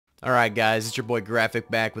Alright guys, it's your boy Graphic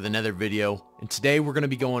back with another video, and today we're going to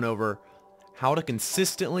be going over how to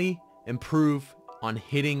consistently improve on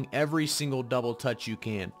hitting every single double touch you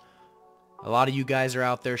can. A lot of you guys are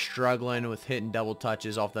out there struggling with hitting double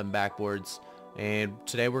touches off them backboards, and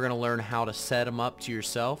today we're going to learn how to set them up to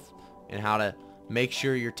yourself and how to make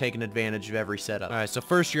sure you're taking advantage of every setup. Alright, so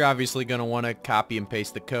first you're obviously going to want to copy and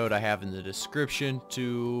paste the code I have in the description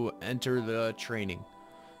to enter the training.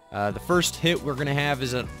 The first hit we're going to have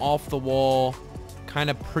is an off-the-wall, kind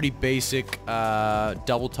of pretty basic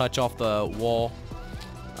double touch off the wall.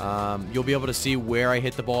 You'll be able to see where I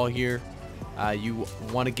hit the ball here. You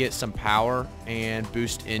want to get some power and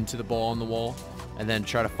boost into the ball on the wall, and then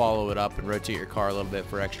try to follow it up and rotate your car a little bit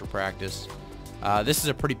for extra practice. This is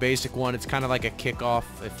a pretty basic one. It's kind of like a kickoff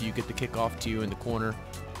if you get the kickoff to you in the corner.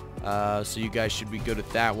 So you guys should be good at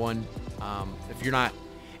that one.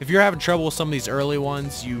 If you're having trouble with some of these early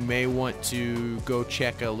ones, you may want to go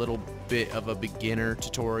check a little bit of a beginner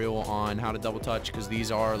tutorial on how to double touch, because these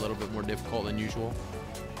are a little bit more difficult than usual.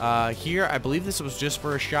 Here, I believe this was just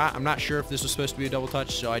for a shot. I'm not sure if this was supposed to be a double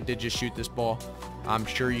touch, so I did just shoot this ball. I'm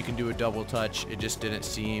sure you can do a double touch. It just didn't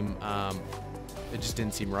seem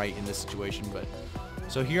right in this situation. But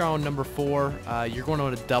so here on number 4, you're going to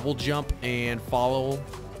want to double jump and follow.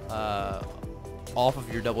 Off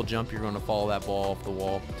of your double jump, you're going to follow that ball off the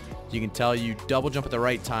wall. You can tell you double jump at the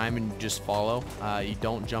right time and just follow. You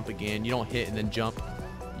don't jump again. You don't hit and then jump.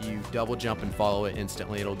 You double jump and follow it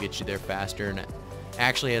instantly. It'll get you there faster, and it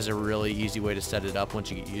actually has a really easy way to set it up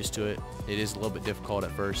once you get used to it. It is a little bit difficult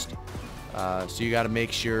at first. So you got to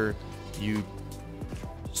make sure you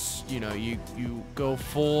go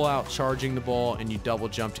full out charging the ball, and you double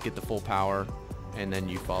jump to get the full power, and then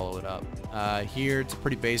you follow it up. Here, it's a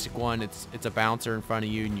pretty basic one. It's a bouncer in front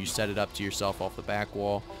of you, and you set it up to yourself off the back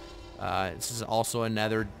wall. This is also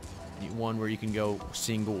another one where you can go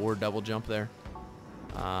single or double jump there.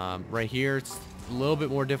 Right here, it's a little bit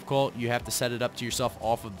more difficult. You have to set it up to yourself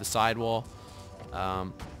off of the sidewall,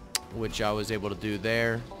 which I was able to do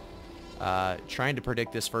there. Trying to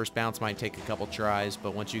predict this first bounce might take a couple tries,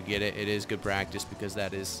 but once you get it, it is good practice, because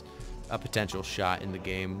that is a potential shot in the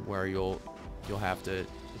game where you'll have to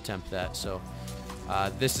attempt that. So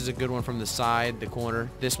this is a good one from the side, the corner.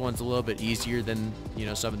 This one's a little bit easier than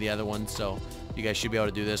some of the other ones, so you guys should be able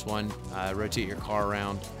to do this one. Rotate your car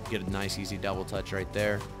around, get a nice easy double touch right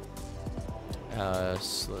there.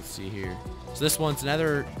 So let's see here. So this one's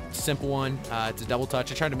another simple one. It's a double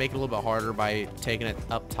touch. I tried to make it a little bit harder by taking it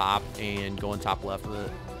up top and going top left with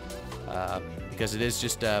it, because it is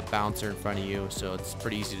just a bouncer in front of you, so it's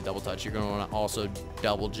pretty easy to double touch. You're going to want to also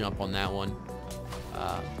double jump on that one.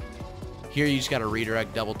 Here you just got to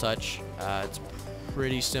redirect double touch. It's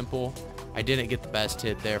pretty simple. I didn't get the best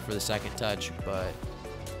hit there for the second touch, but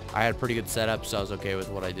I had a pretty good setup, so I was okay with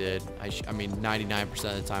what I did. I mean, 99%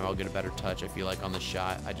 of the time I'll get a better touch, I feel like, on the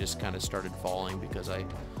shot. I just kind of started falling because I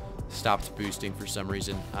stopped boosting for some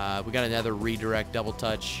reason. We got another redirect double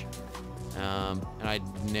touch, and I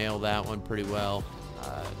nailed that one pretty well.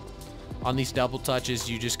 On these double touches,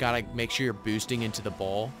 you just got to make sure you're boosting into the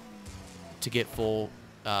ball to get full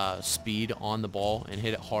speed on the ball and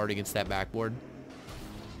hit it hard against that backboard.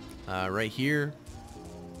 Right here,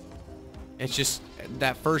 it's just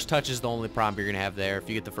that first touch is the only problem you're gonna have there. If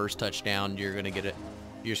you get the first touch down, you're gonna get it.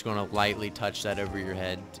 You're just gonna lightly touch that over your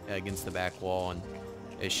head against the back wall, and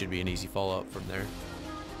it should be an easy follow-up from there.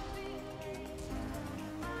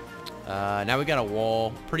 Now we got a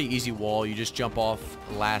wall, pretty easy wall. You just jump off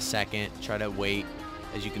last second, try to wait.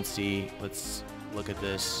 As you can see, let's look at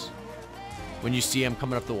this. When you see him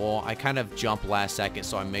coming up the wall, I kind of jump last second,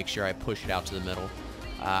 so I make sure I push it out to the middle.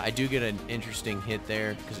 I do get an interesting hit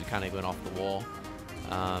there because it kind of went off the wall.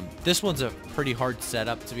 This one's a pretty hard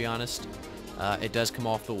setup, to be honest. It does come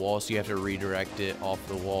off the wall, so you have to redirect it off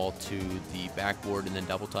the wall to the backboard and then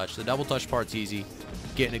double touch. The double touch part's easy.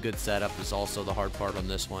 Getting a good setup is also the hard part on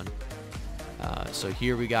this one. So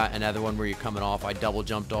here we got another one where you're coming off. I double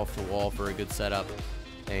jumped off the wall for a good setup,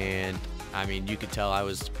 and I mean, you could tell I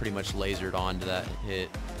was pretty much lasered onto that hit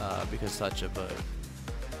because such of a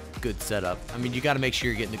good setup. I mean, you got to make sure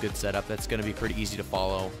you're getting a good setup. That's going to be pretty easy to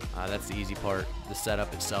follow. That's the easy part. The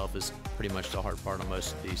setup itself is pretty much the hard part on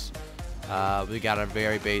most of these. We got a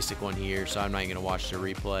very basic one here, so I'm not going to watch the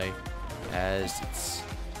replay, as it's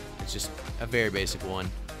just a very basic one.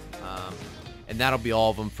 And that'll be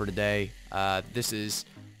all of them for today. This is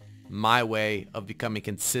my way of becoming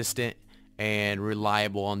consistent and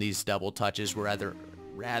reliable on these double touches, rather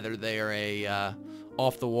they are a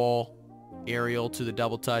off the wall aerial to the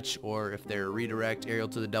double touch, or if they're a redirect aerial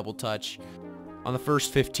to the double touch. On the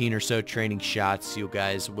first 15 or so training shots, you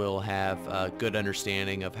guys will have a good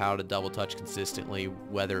understanding of how to double touch consistently,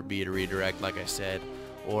 whether it be a redirect, like I said,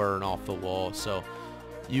 or an off the wall. So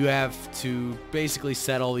you have to basically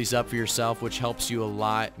set all these up for yourself, which helps you a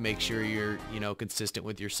lot. Make sure you're, consistent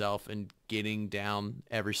with yourself and getting down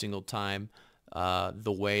every single time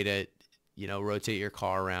the way to, rotate your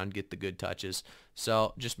car around, get the good touches.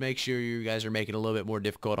 So just make sure you guys are making it a little bit more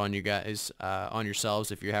difficult on you guys, on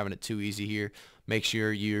yourselves. If you're having it too easy here, make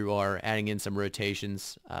sure you are adding in some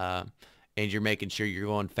rotations and you're making sure you're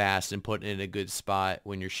going fast and putting it in a good spot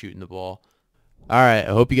when you're shooting the ball. All right,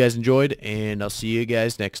 I hope you guys enjoyed, and I'll see you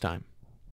guys next time.